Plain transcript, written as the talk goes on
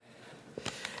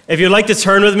If you'd like to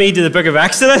turn with me to the book of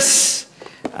Exodus,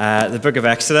 And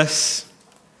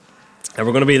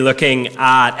we're going to be looking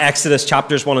at Exodus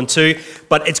chapters 1 and 2,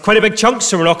 but it's quite a big chunk,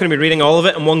 so we're not going to be reading all of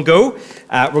it in one go.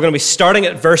 We're going to be starting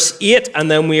at verse 8,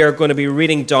 and then we are going to be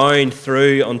reading down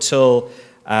through until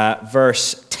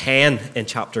verse 10 in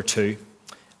chapter 2.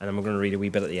 And then we're going to read a wee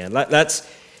bit at the end.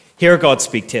 Let's hear God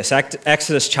speak to us.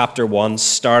 Exodus chapter 1,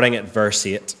 starting at verse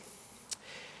 8.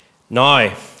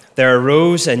 Now, there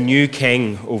arose a new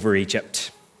king over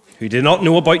Egypt, who did not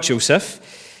know about Joseph.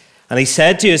 And he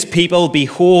said to his people,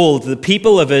 "Behold, the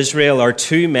people of Israel are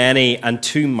too many and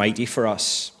too mighty for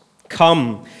us.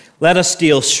 Come, let us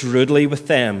deal shrewdly with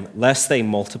them, lest they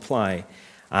multiply.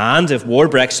 And if war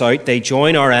breaks out, they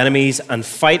join our enemies and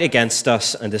fight against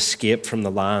us and escape from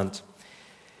the land."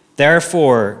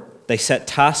 Therefore, they set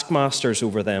taskmasters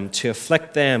over them to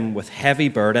afflict them with heavy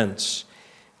burdens.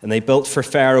 And they built for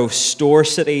Pharaoh store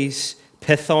cities,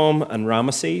 Pithom and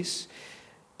Ramesses.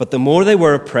 But the more they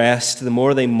were oppressed, the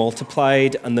more they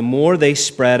multiplied, and the more they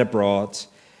spread abroad.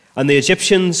 And the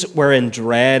Egyptians were in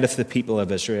dread of the people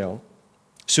of Israel.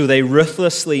 So they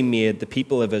ruthlessly made the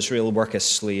people of Israel work as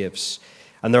slaves,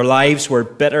 and their lives were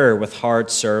bitter with hard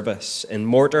service, in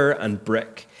mortar and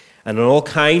brick, and in all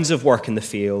kinds of work in the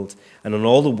field, and in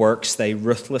all the works they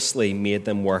ruthlessly made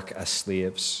them work as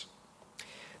slaves.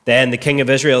 Then the king of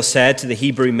Israel said to the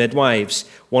Hebrew midwives,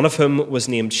 one of whom was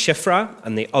named Shiphrah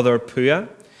and the other Puah,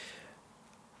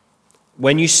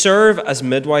 "When you serve as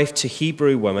midwife to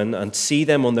Hebrew women and see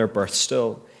them on their birth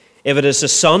stool, if it is a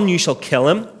son, you shall kill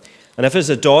him, and if it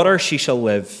is a daughter, she shall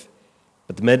live."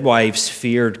 But the midwives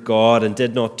feared God and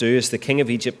did not do as the king of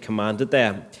Egypt commanded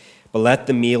them, but let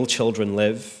the male children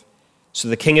live. So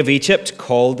the king of Egypt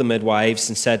called the midwives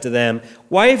and said to them,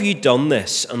 "Why have you done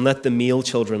this and let the male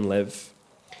children live?"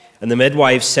 And the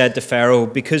midwives said to Pharaoh,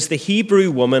 "Because the Hebrew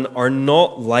women are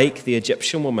not like the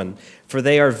Egyptian woman, for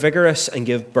they are vigorous and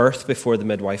give birth before the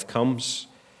midwife comes."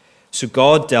 So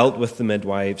God dealt well with the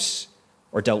midwives,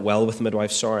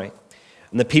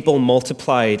 And the people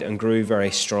multiplied and grew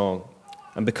very strong.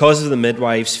 And because of the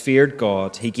midwives feared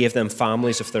God, he gave them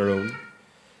families of their own.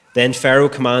 Then Pharaoh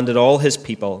commanded all his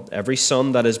people, "Every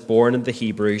son that is born of the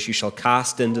Hebrews you shall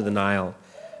cast into the Nile,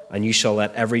 and you shall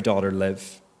let every daughter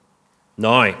live."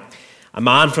 Now, a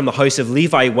man from the house of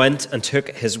Levi went and took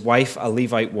his wife, a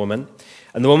Levite woman,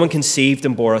 and the woman conceived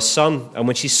and bore a son. And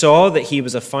when she saw that he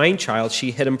was a fine child,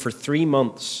 she hid him for 3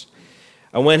 months.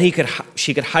 And when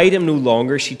she could hide him no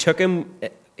longer, she took him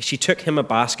a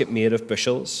basket made of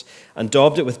bushels and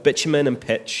daubed it with bitumen and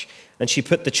pitch. And she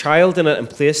put the child in it and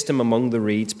placed him among the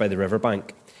reeds by the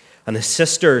riverbank. And his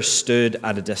sister stood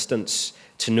at a distance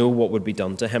to know what would be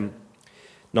done to him.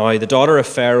 Now the daughter of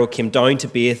Pharaoh came down to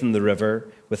bathe in the river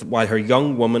while her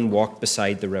young woman walked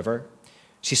beside the river.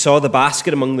 She saw the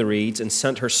basket among the reeds and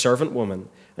sent her servant woman,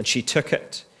 and she took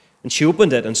it. And she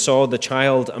opened it and saw the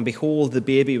child, and behold, the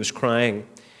baby was crying.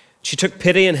 She took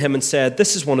pity on him and said,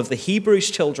 "This is one of the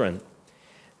Hebrews' children."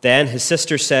 Then his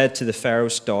sister said to the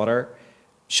Pharaoh's daughter,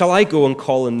 "Shall I go and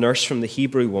call a nurse from the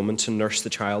Hebrew woman to nurse the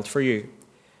child for you?"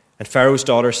 And Pharaoh's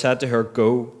daughter said to her,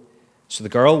 "Go." So the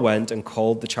girl went and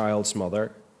called the child's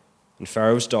mother. And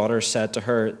Pharaoh's daughter said to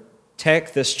her,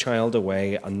 "Take this child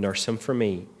away and nurse him for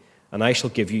me, and I shall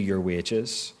give you your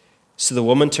wages." So the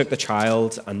woman took the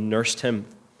child and nursed him.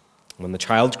 When the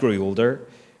child grew older,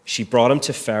 she brought him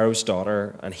to Pharaoh's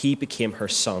daughter, and he became her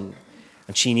son.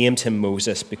 And she named him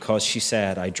Moses because she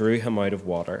said, "I drew him out of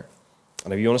water."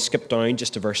 And if you want to skip down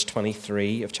just to verse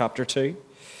 23 of chapter 2.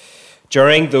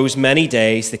 During those many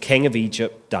days, the king of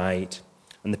Egypt died,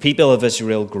 and the people of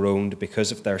Israel groaned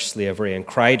because of their slavery and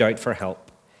cried out for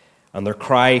help. And their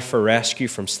cry for rescue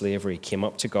from slavery came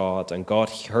up to God, and God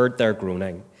heard their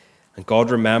groaning. And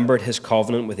God remembered his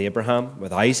covenant with Abraham,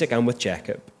 with Isaac, and with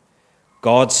Jacob.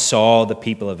 God saw the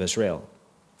people of Israel,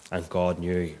 and God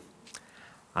knew.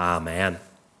 Amen.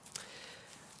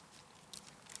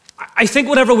 I think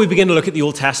whenever we begin to look at the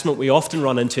Old Testament, we often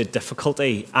run into a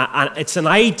difficulty. And it's an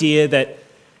idea that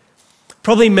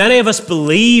probably many of us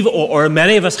believe, or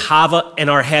many of us have it in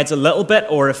our heads a little bit,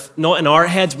 or if not in our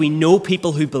heads, we know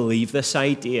people who believe this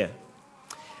idea.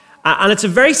 And it's a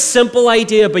very simple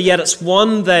idea, but yet it's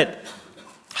one that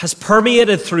has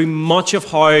permeated through much of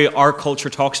how our culture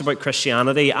talks about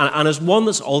Christianity, and is one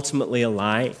that's ultimately a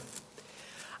lie.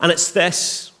 And it's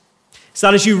this. It's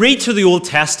that as you read through the Old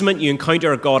Testament, you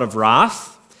encounter a God of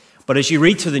wrath, but as you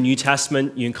read through the New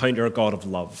Testament, you encounter a God of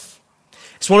love.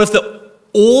 It's one of the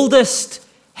oldest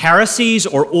heresies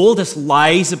or oldest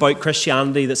lies about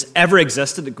Christianity that's ever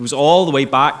existed. It goes all the way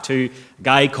back to a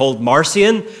guy called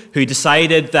Marcion, who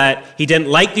decided that he didn't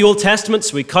like the Old Testament,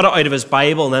 so he cut it out of his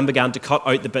Bible and then began to cut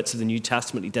out the bits of the New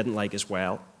Testament he didn't like as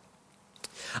well.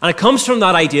 And it comes from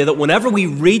that idea that whenever we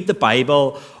read the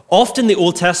Bible, often the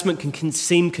Old Testament can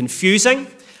seem confusing.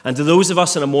 And to those of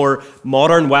us in a more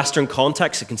modern Western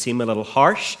context, it can seem a little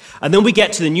harsh. And then we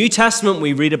get to the New Testament,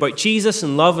 we read about Jesus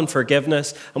and love and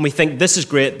forgiveness, and we think, this is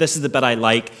great, this is the bit I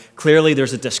like. Clearly,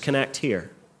 there's a disconnect here.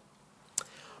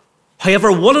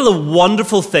 However, one of the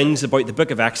wonderful things about the book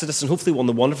of Exodus, and hopefully one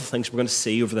of the wonderful things we're going to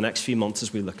see over the next few months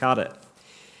as we look at it,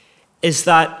 is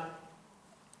that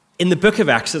in the book of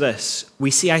Exodus, we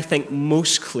see, I think,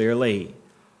 most clearly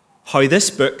how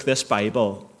this book, this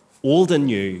Bible, old and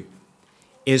new,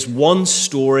 is one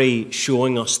story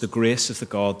showing us the grace of the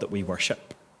God that we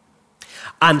worship.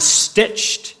 And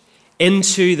stitched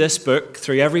into this book,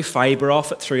 through every fiber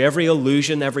of it, through every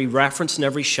allusion, every reference, and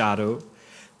every shadow,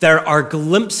 there are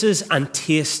glimpses and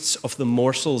tastes of the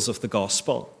morsels of the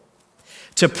gospel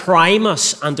to prime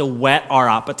us and to whet our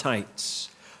appetites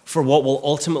for what will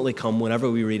ultimately come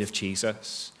whenever we read of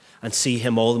Jesus and see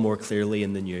him all the more clearly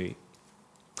in the new.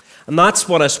 And that's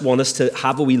what I want us to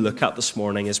have a wee look at this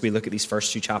morning as we look at these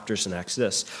first 2 chapters in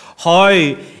Exodus. How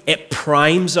it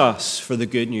primes us for the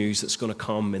good news that's going to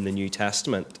come in the New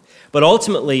Testament. But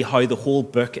ultimately, how the whole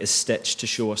book is stitched to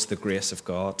show us the grace of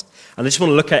God. And I just want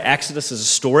to look at Exodus as a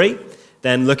story,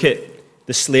 then look at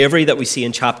the slavery that we see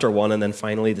in chapter 1, and then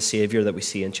finally the Savior that we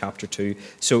see in chapter 2.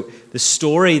 So the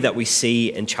story that we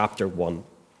see in chapter 1.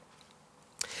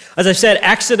 As I've said,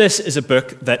 Exodus is a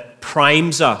book that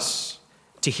primes us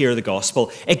to hear the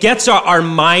gospel. It gets our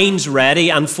minds ready,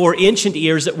 and for ancient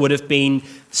ears it would have been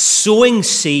sowing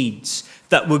seeds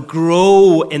that would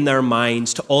grow in their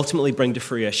minds to ultimately bring to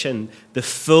fruition the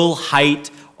full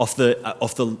height of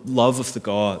the love of the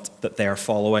God that they are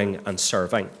following and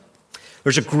serving.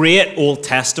 There's a great Old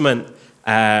Testament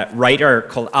writer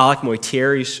called Alec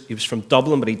Motyer. He was from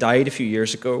Dublin, but he died a few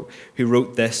years ago, who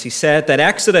wrote this. He said that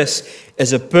Exodus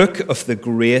is a book of the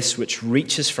grace which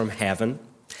reaches from heaven,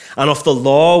 and of the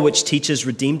law which teaches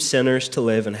redeemed sinners to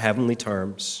live in heavenly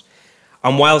terms.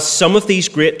 And while some of these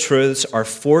great truths are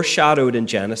foreshadowed in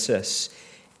Genesis,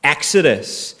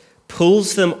 Exodus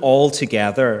pulls them all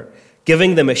together,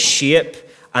 giving them a shape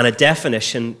and a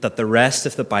definition that the rest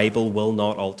of the Bible will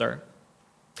not alter.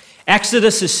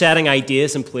 Exodus is setting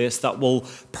ideas in place that will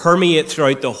permeate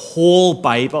throughout the whole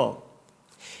Bible.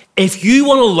 If you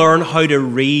want to learn how to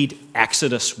read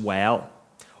Exodus well,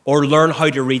 or learn how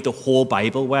to read the whole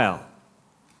Bible well,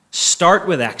 start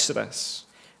with Exodus,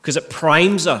 because it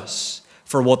primes us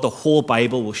for what the whole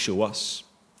Bible will show us.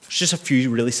 There's just a few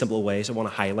really simple ways I want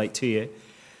to highlight to you.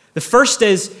 The first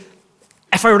is,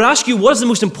 if I were to ask you, what is the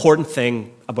most important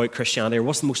thing about Christianity, or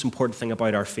what's the most important thing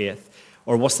about our faith,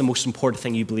 or what's the most important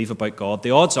thing you believe about God,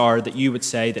 the odds are that you would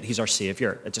say that he's our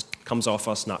Savior. It just comes off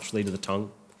us naturally to the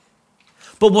tongue.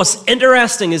 But what's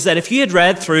interesting is that if you had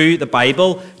read through the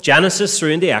Bible, Genesis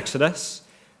through into Exodus,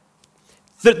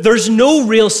 there's no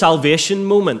real salvation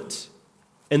moment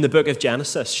in the book of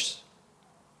Genesis.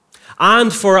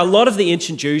 And for a lot of the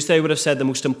ancient Jews, they would have said the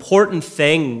most important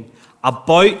thing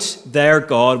about their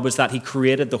God was that he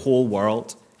created the whole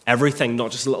world. Everything,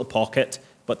 not just a little pocket,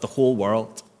 but the whole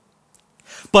world.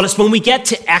 But it's when we get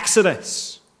to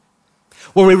Exodus,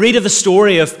 where we read of the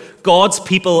story of God's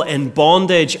people in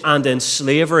bondage and in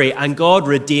slavery, and God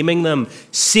redeeming them,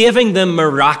 saving them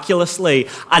miraculously,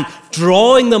 and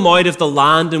drawing them out of the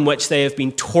land in which they have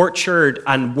been tortured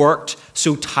and worked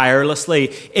so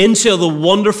tirelessly into the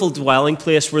wonderful dwelling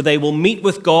place where they will meet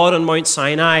with God on Mount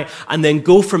Sinai and then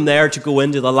go from there to go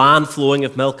into the land flowing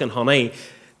of milk and honey.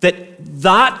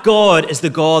 That God is the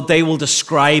God they will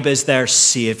describe as their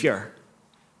Savior.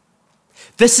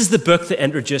 This is the book that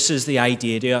introduces the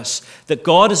idea to us that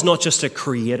God is not just a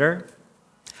creator,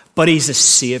 but he's a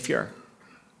Savior.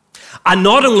 And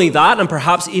not only that, and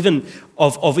perhaps even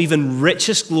of even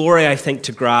richest glory, I think,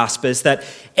 to grasp, is that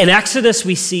in Exodus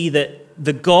we see that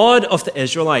the God of the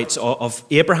Israelites, of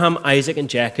Abraham, Isaac, and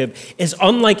Jacob, is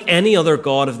unlike any other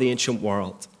God of the ancient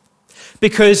world.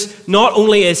 Because not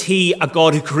only is he a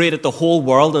God who created the whole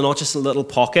world and not just a little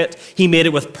pocket, he made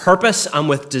it with purpose and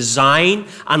with design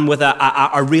and with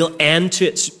a real end to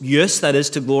its use, that is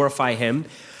to glorify him.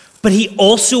 But he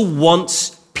also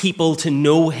wants people to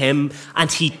know him,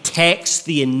 and he takes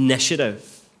the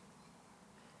initiative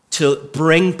to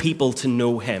bring people to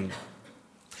know him.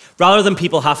 Rather than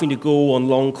people having to go on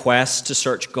long quests to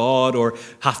search God or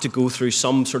have to go through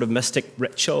some sort of mystic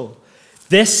ritual,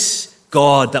 this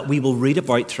God that we will read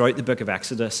about throughout the book of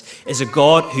Exodus is a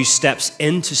God who steps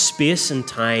into space and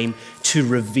time to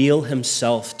reveal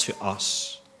himself to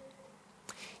us.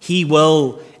 He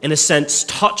will, in a sense,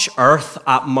 touch earth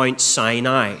at Mount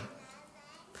Sinai,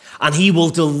 and he will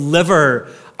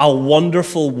deliver a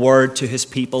wonderful word to his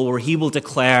people where he will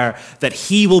declare that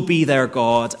he will be their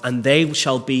God and they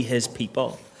shall be his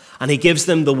people. And he gives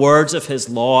them the words of his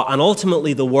law and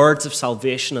ultimately the words of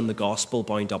salvation and the gospel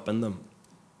bound up in them.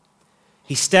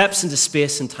 He steps into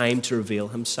space and time to reveal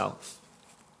himself.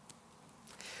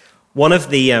 One of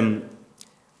the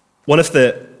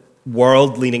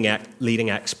world leading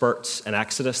experts in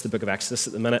Exodus, the book of Exodus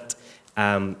at the minute,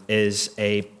 is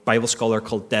a Bible scholar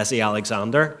called Desi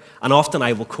Alexander. And often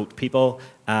I will quote people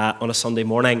on a Sunday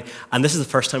morning. And this is the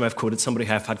first time I've quoted somebody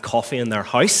who I've had coffee in their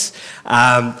house.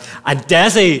 And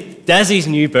Desi's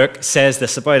new book says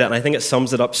this about it, and I think it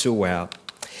sums it up so well.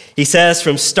 He says,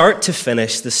 from start to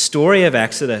finish, the story of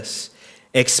Exodus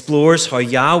explores how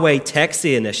Yahweh takes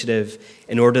the initiative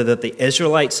in order that the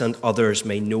Israelites and others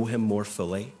may know him more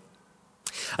fully.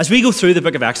 As we go through the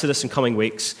book of Exodus in coming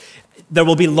weeks, there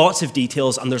will be lots of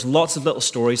details and there's lots of little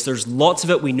stories. There's lots of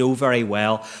it we know very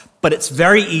well, but it's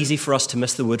very easy for us to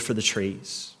miss the wood for the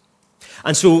trees.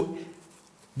 And so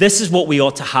this is what we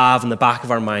ought to have in the back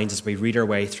of our minds as we read our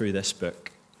way through this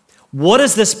book. What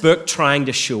is this book trying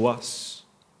to show us?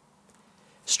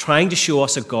 It's trying to show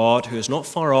us a God who is not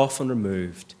far off and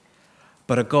removed,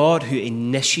 but a God who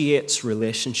initiates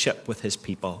relationship with his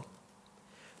people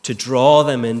to draw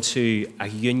them into a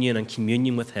union and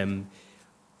communion with him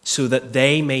so that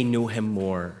they may know him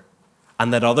more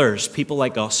and that others, people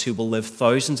like us who will live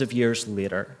thousands of years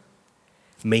later,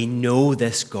 may know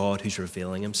this God who's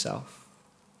revealing himself.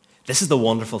 This is the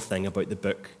wonderful thing about the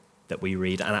book that we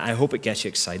read, and I hope it gets you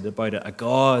excited about it. A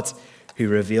God who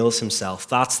reveals himself.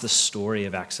 That's the story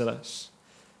of Exodus.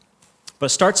 But it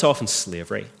starts off in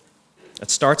slavery.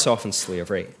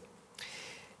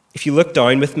 If you look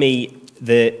down with me,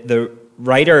 the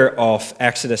writer of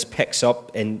Exodus picks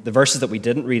up in the verses that we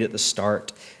didn't read at the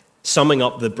start, summing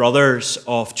up the brothers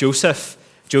of Joseph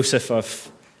in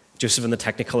the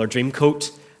Technicolor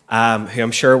Dreamcoat, who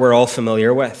I'm sure we're all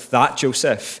familiar with. That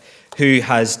Joseph, who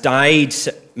has died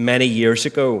many years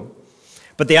ago.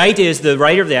 But the idea is the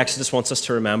writer of the Exodus wants us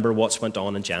to remember what's went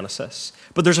on in Genesis.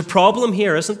 But there's a problem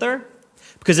here, isn't there?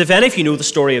 Because if any of you know the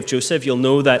story of Joseph, you'll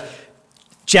know that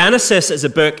Genesis as a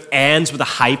book ends with a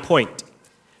high point.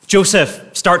 Joseph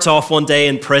starts off one day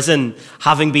in prison,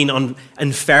 having been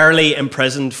unfairly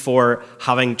imprisoned for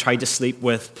having tried to sleep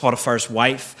with Potiphar's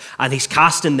wife. And he's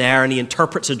cast in there and he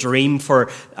interprets a dream for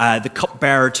the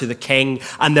cupbearer to the king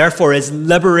and therefore is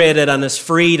liberated and is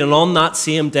freed. And on that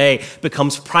same day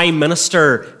becomes prime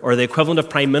minister or the equivalent of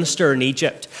prime minister in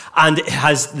Egypt. And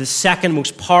has the second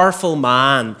most powerful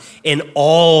man in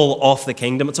all of the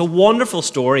kingdom. It's a wonderful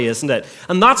story, isn't it?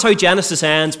 And that's how Genesis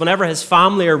ends whenever his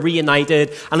family are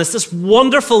reunited. And it's this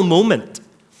wonderful moment.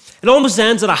 It almost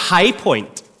ends at a high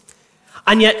point.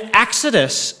 And yet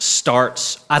Exodus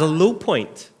starts at a low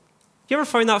point. You ever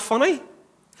find that funny?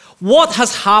 What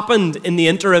has happened in the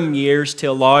interim years to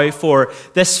allow for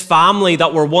this family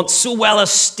that were once so well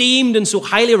esteemed and so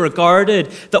highly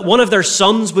regarded that one of their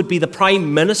sons would be the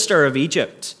prime minister of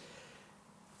Egypt,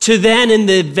 to then in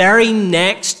the very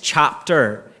next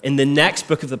chapter, in the next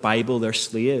book of the Bible, they're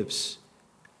slaves?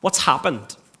 What's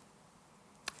happened?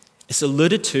 It's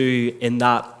alluded to in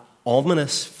that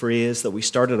ominous phrase that we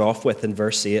started off with in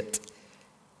verse 8.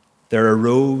 There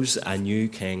arose a new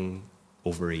king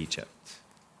over Egypt.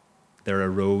 There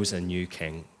arose a new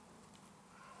king.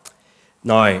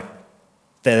 Now,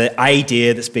 the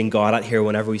idea that's being got at here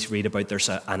whenever we read about there's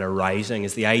an arising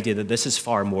is the idea that this is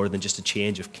far more than just a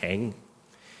change of king,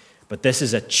 but this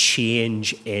is a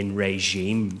change in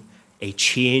regime, a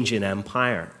change in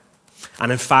empire.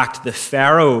 And in fact, the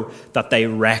Pharaoh that they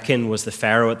reckon was the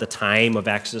Pharaoh at the time of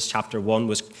Exodus chapter 1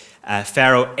 was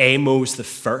Pharaoh Amos the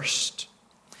First.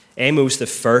 Amos the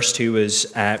First, who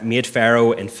was made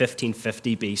Pharaoh in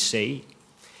 1550 BC.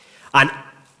 And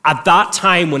at that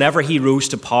time, whenever he rose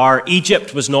to power,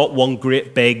 Egypt was not one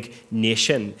great big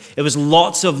nation. It was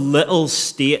lots of little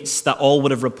states that all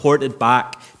would have reported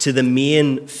back to the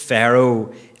main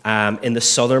Pharaoh in the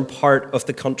southern part of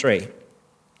the country.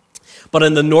 But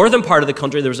in the northern part of the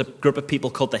country, there was a group of people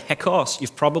called the Hyksos.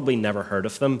 You've probably never heard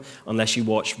of them unless you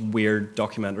watch weird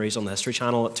documentaries on the History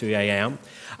Channel at 2 a.m.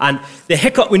 And the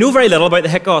Hyksos, we know very little about the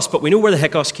Hyksos, but we know where the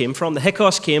Hyksos came from. The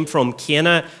Hyksos came from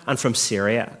Canaan and from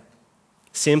Syria.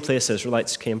 Same place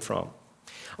Israelites came from.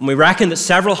 And we reckon that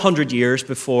several hundred years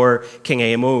before King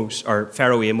Amos, or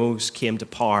Pharaoh Amos, came to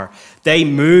power, they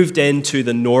moved into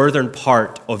the northern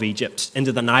part of Egypt,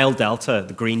 into the Nile Delta,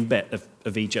 the green bit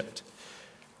of Egypt.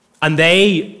 And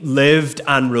they lived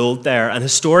and ruled there. And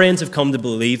historians have come to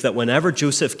believe that whenever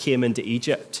Joseph came into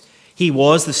Egypt, he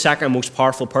was the second most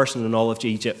powerful person in all of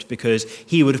Egypt because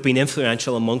he would have been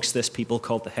influential amongst this people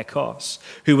called the Hyksos,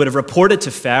 who would have reported to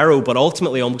Pharaoh, but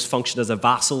ultimately almost functioned as a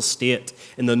vassal state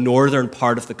in the northern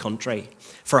part of the country.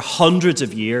 For hundreds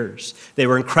of years, they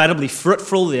were incredibly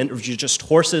fruitful. They introduced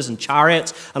horses and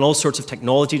chariots and all sorts of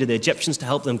technology to the Egyptians to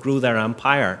help them grow their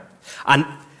empire. And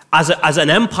as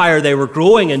an empire, they were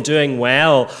growing and doing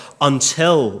well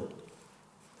until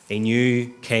a new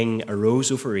king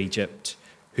arose over Egypt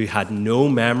who had no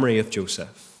memory of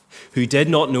Joseph, who did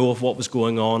not know of what was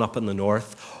going on up in the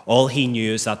north. All he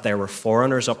knew is that there were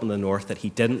foreigners up in the north that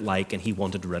he didn't like and he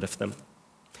wanted rid of them.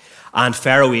 And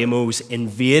Pharaoh Amos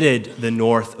invaded the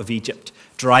north of Egypt,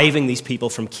 driving these people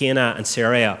from Canaan and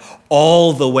Syria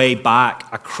all the way back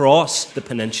across the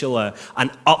peninsula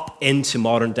and up into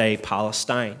modern-day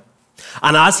Palestine.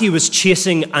 And as he was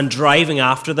chasing and driving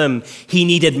after them, he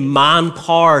needed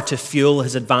manpower to fuel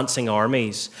his advancing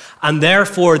armies. And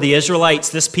therefore, the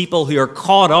Israelites, this people who are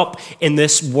caught up in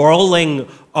this whirling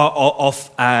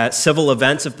of civil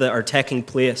events that are taking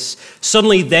place,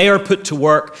 suddenly they are put to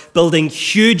work building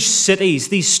huge cities,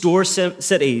 these store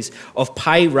cities of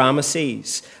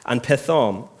Pi-Ramesses and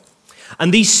Pithom.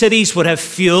 And these cities would have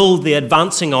fueled the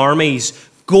advancing armies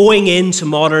going into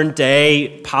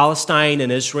modern-day Palestine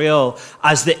and Israel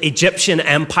as the Egyptian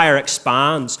empire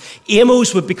expands.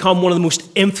 Amos would become one of the most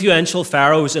influential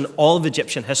pharaohs in all of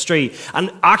Egyptian history.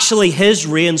 And actually, his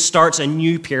reign starts a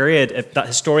new period that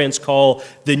historians call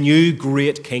the New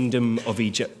Great Kingdom of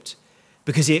Egypt,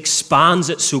 because he expands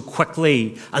it so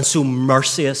quickly and so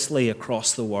mercilessly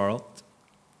across the world.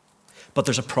 But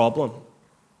there's a problem.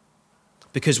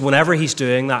 Because whenever he's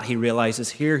doing that, he realizes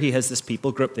here he has this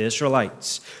people group, the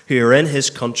Israelites, who are in his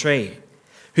country,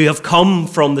 who have come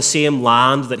from the same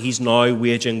land that he's now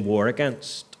waging war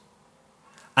against.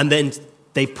 And then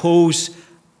they pose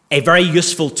a very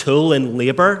useful tool in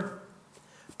labor,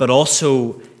 but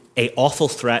also an awful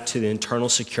threat to the internal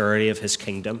security of his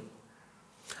kingdom.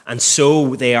 And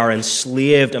so they are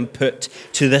enslaved and put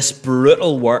to this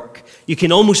brutal work. You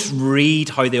can almost read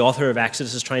how the author of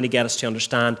Exodus is trying to get us to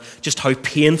understand just how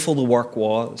painful the work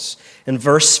was. In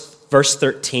verse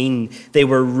 13, they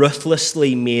were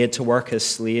ruthlessly made to work as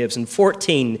slaves. In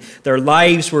 14, their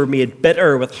lives were made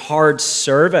bitter with hard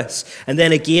service. And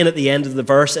then again at the end of the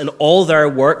verse, in all their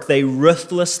work, they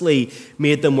ruthlessly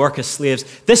made them work as slaves.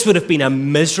 This would have been a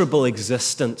miserable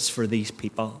existence for these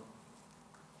people.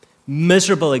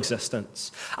 Miserable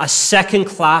existence as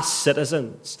second-class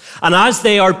citizens. And as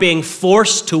they are being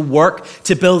forced to work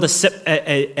to build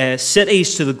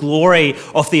cities to the glory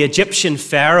of the Egyptian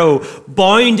pharaoh,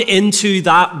 bound into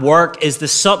that work is the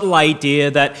subtle idea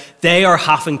that they are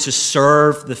having to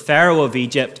serve the pharaoh of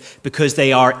Egypt because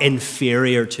they are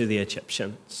inferior to the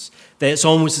Egyptians. It's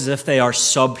almost as if they are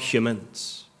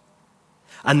subhumans.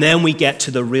 And then we get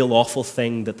to the real awful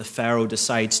thing that the pharaoh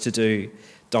decides to do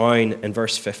down in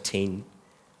verse 15.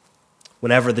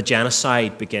 Whenever the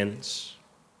genocide begins,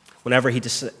 whenever he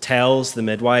tells the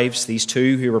midwives, these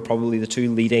two who were probably the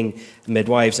two leading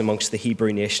midwives amongst the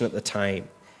Hebrew nation at the time,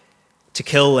 to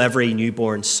kill every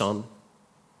newborn son.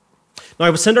 Now,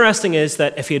 what's interesting is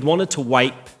that if he had wanted to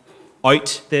wipe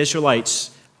out the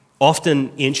Israelites,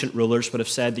 often ancient rulers would have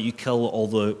said that you kill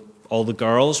all the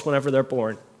girls whenever they're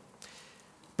born.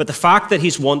 But the fact that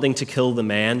he's wanting to kill the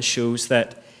men shows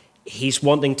that he's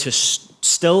wanting to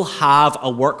still have a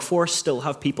workforce, still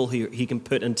have people who he can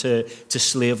put into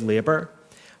slave labor.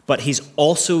 But he's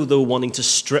also, though, wanting to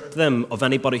strip them of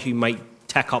anybody who might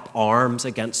take up arms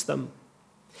against them.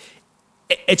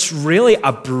 It's really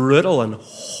a brutal and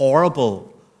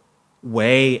horrible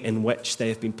way in which they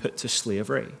have been put to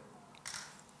slavery.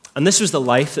 And this was the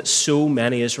life that so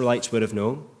many Israelites would have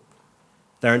known.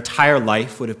 Their entire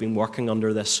life would have been working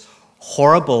under this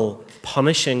horrible,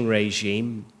 punishing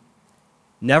regime,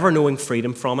 never knowing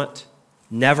freedom from it,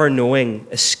 never knowing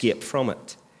escape from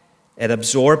it, and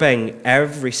absorbing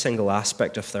every single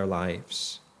aspect of their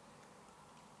lives.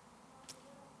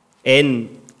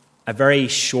 In a very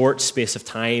short space of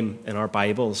time in our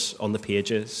Bibles, on the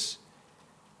pages,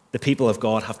 the people of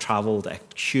God have traveled a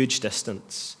huge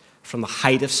distance from the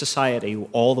height of society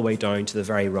all the way down to the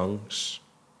very rungs.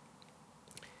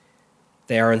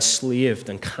 They are enslaved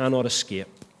and cannot escape.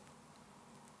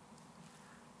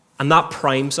 And that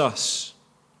primes us.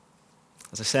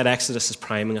 As I said, Exodus is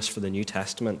priming us for the New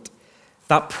Testament.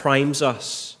 That primes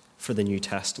us for the New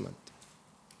Testament.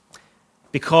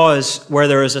 Because where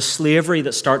there is a slavery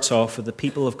that starts off with the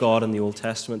people of God in the Old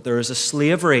Testament, there is a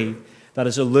slavery that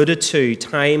is alluded to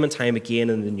time and time again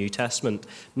in the New Testament,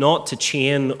 not to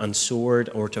chain and sword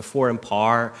or to foreign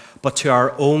power, but to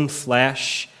our own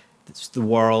flesh, the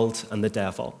world, and the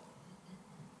devil.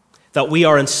 That we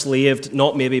are enslaved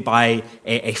not maybe by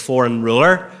a foreign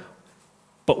ruler,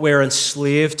 but we're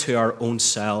enslaved to our own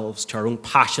selves, to our own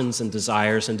passions and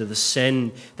desires, and to the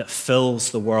sin that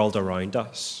fills the world around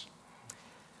us.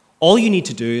 All you need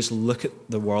to do is look at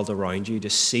the world around you to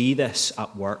see this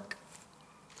at work.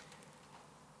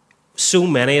 So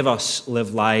many of us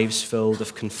live lives filled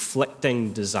with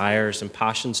conflicting desires and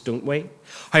passions, don't we?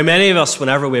 How many of us,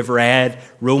 whenever we've read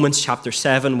Romans chapter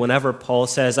 7, whenever Paul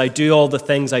says, I do all the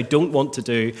things I don't want to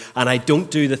do, and I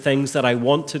don't do the things that I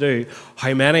want to do,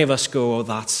 how many of us go, oh,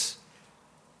 that's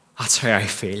how I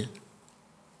feel?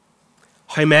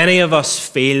 How many of us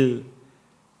feel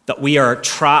that we are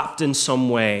trapped in some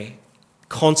way,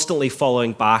 constantly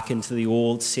falling back into the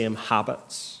old same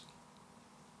habits?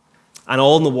 And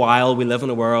all the while, we live in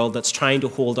a world that's trying to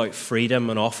hold out freedom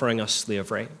and offering us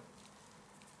slavery.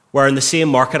 Where in the same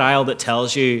market aisle that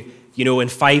tells you, in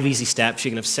 5 easy steps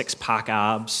you can have 6-pack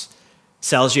abs,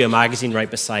 sells you a magazine right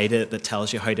beside it that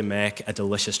tells you how to make a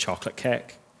delicious chocolate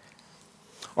cake.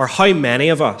 Or how many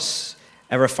of us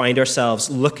ever find ourselves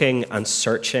looking and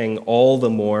searching all the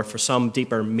more for some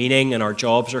deeper meaning in our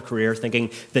jobs or career,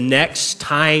 thinking the next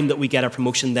time that we get a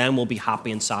promotion, then we'll be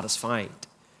happy and satisfied.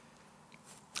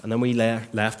 And then we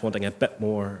left wanting a bit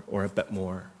more or a bit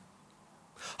more.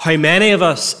 How many of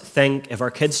us think if our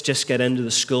kids just get into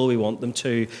the school we want them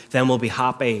to, then we'll be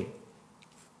happy.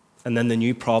 And then the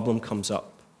new problem comes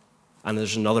up, and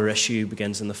there's another issue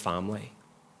begins in the family.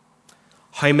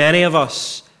 How many of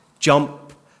us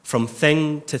jump from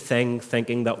thing to thing,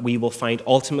 thinking that we will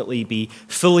ultimately be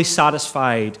fully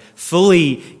satisfied,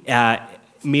 fully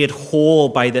made whole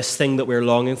by this thing that we're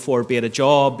longing for, be it a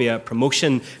job, be it a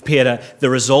promotion, be it the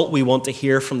result we want to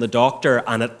hear from the doctor,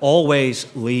 and it always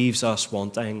leaves us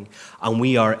wanting, and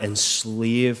we are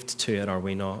enslaved to it, are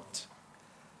we not?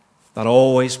 That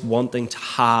always wanting to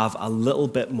have a little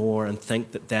bit more and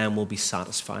think that then we'll be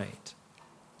satisfied.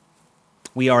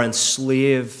 We are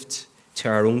enslaved to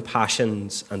our own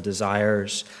passions and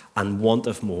desires and want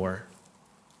of more.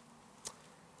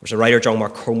 There's a writer, John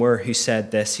Mark Comer, who said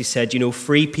this. He said,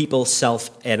 free people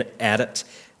self-edit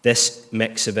this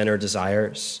mix of inner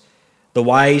desires. The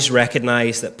wise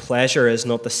recognize that pleasure is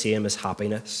not the same as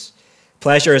happiness.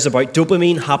 Pleasure is about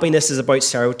dopamine. Happiness is about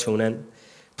serotonin.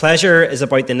 Pleasure is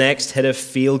about the next hit of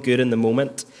feel good in the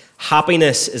moment.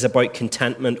 Happiness is about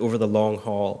contentment over the long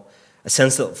haul. A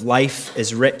sense that life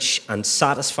is rich and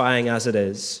satisfying as it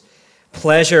is.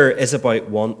 Pleasure is about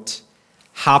want.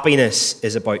 Happiness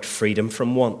is about freedom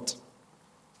from want.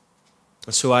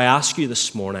 And so I ask you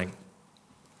this morning,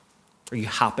 are you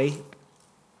happy?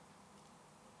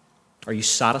 Are you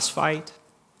satisfied?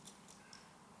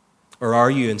 Or are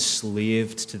you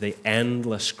enslaved to the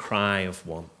endless cry of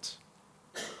want?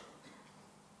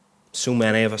 So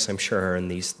many of us, I'm sure, are in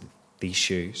these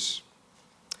shoes.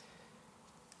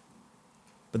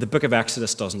 But the book of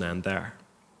Exodus doesn't end there.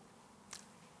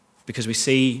 Because we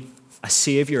see a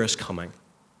Savior is coming.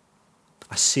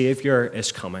 A Savior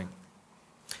is coming.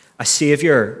 A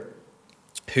Savior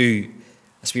who,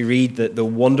 as we read the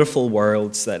wonderful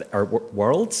words that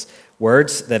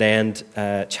end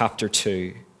chapter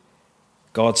 2,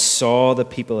 God saw the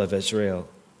people of Israel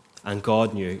and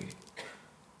God knew.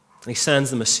 And he sends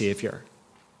them a Savior.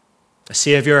 A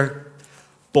Savior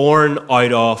born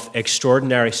out of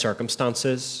extraordinary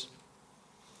circumstances,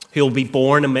 who will be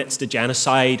born amidst a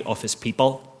genocide of his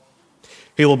people,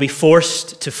 who will be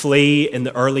forced to flee in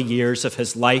the early years of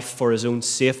his life for his own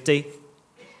safety,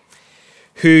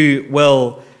 who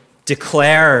will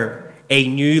declare a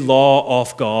new law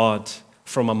of God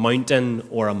from a mountain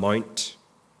or a mount,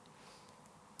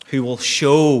 who will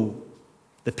show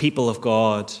the people of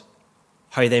God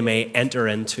how they may enter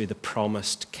into the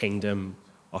promised kingdom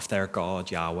of their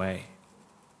God, Yahweh.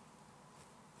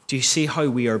 Do you see how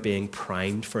we are being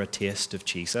primed for a taste of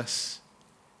Jesus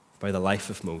by the life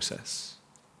of Moses?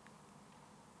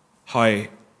 How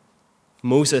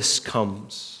Moses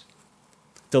comes,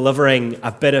 delivering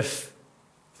a bit of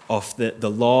the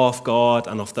law of God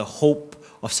and of the hope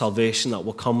of salvation that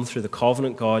will come through the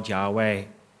covenant God, Yahweh,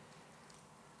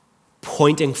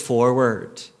 pointing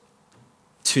forward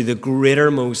to the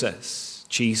greater Moses,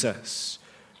 Jesus,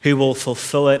 who will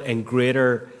fulfill it in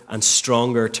greater and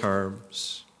stronger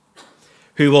terms,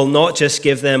 who will not just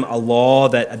give them a law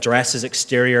that addresses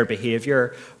exterior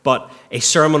behavior, but a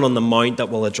Sermon on the Mount that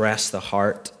will address the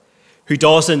heart, who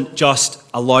doesn't just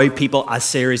allow people a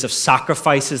series of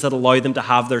sacrifices that allow them to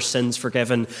have their sins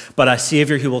forgiven, but a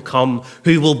Savior who will come,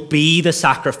 who will be the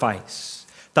sacrifice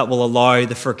that will allow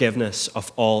the forgiveness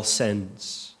of all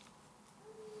sins.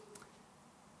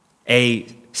 A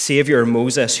Savior,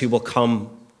 Moses, who will come,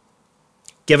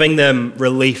 giving them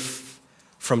relief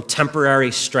from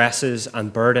temporary stresses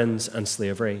and burdens and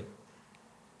slavery,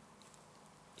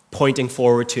 pointing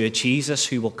forward to a Jesus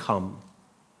who will come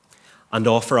and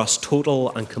offer us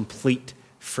total and complete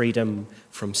freedom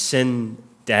from sin,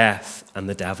 death, and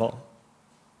the devil.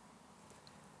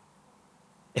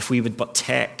 If we would but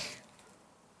take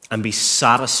and be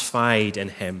satisfied in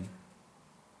him.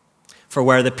 For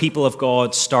where the people of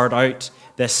God start out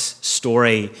this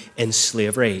story in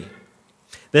slavery,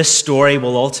 this story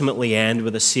will ultimately end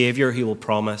with a Savior who will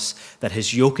promise that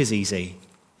his yoke is easy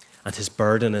and his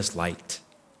burden is light.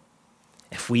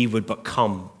 If we would but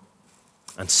come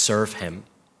and serve him.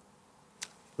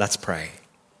 Let's pray.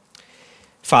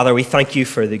 Father, we thank you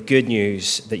for the good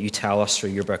news that you tell us through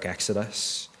your book,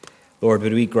 Exodus. Lord,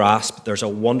 would we grasp there's a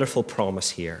wonderful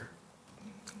promise here.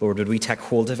 Lord, would we take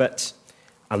hold of it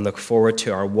and look forward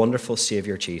to our wonderful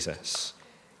Savior, Jesus,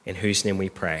 in whose name we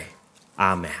pray.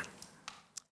 Amen.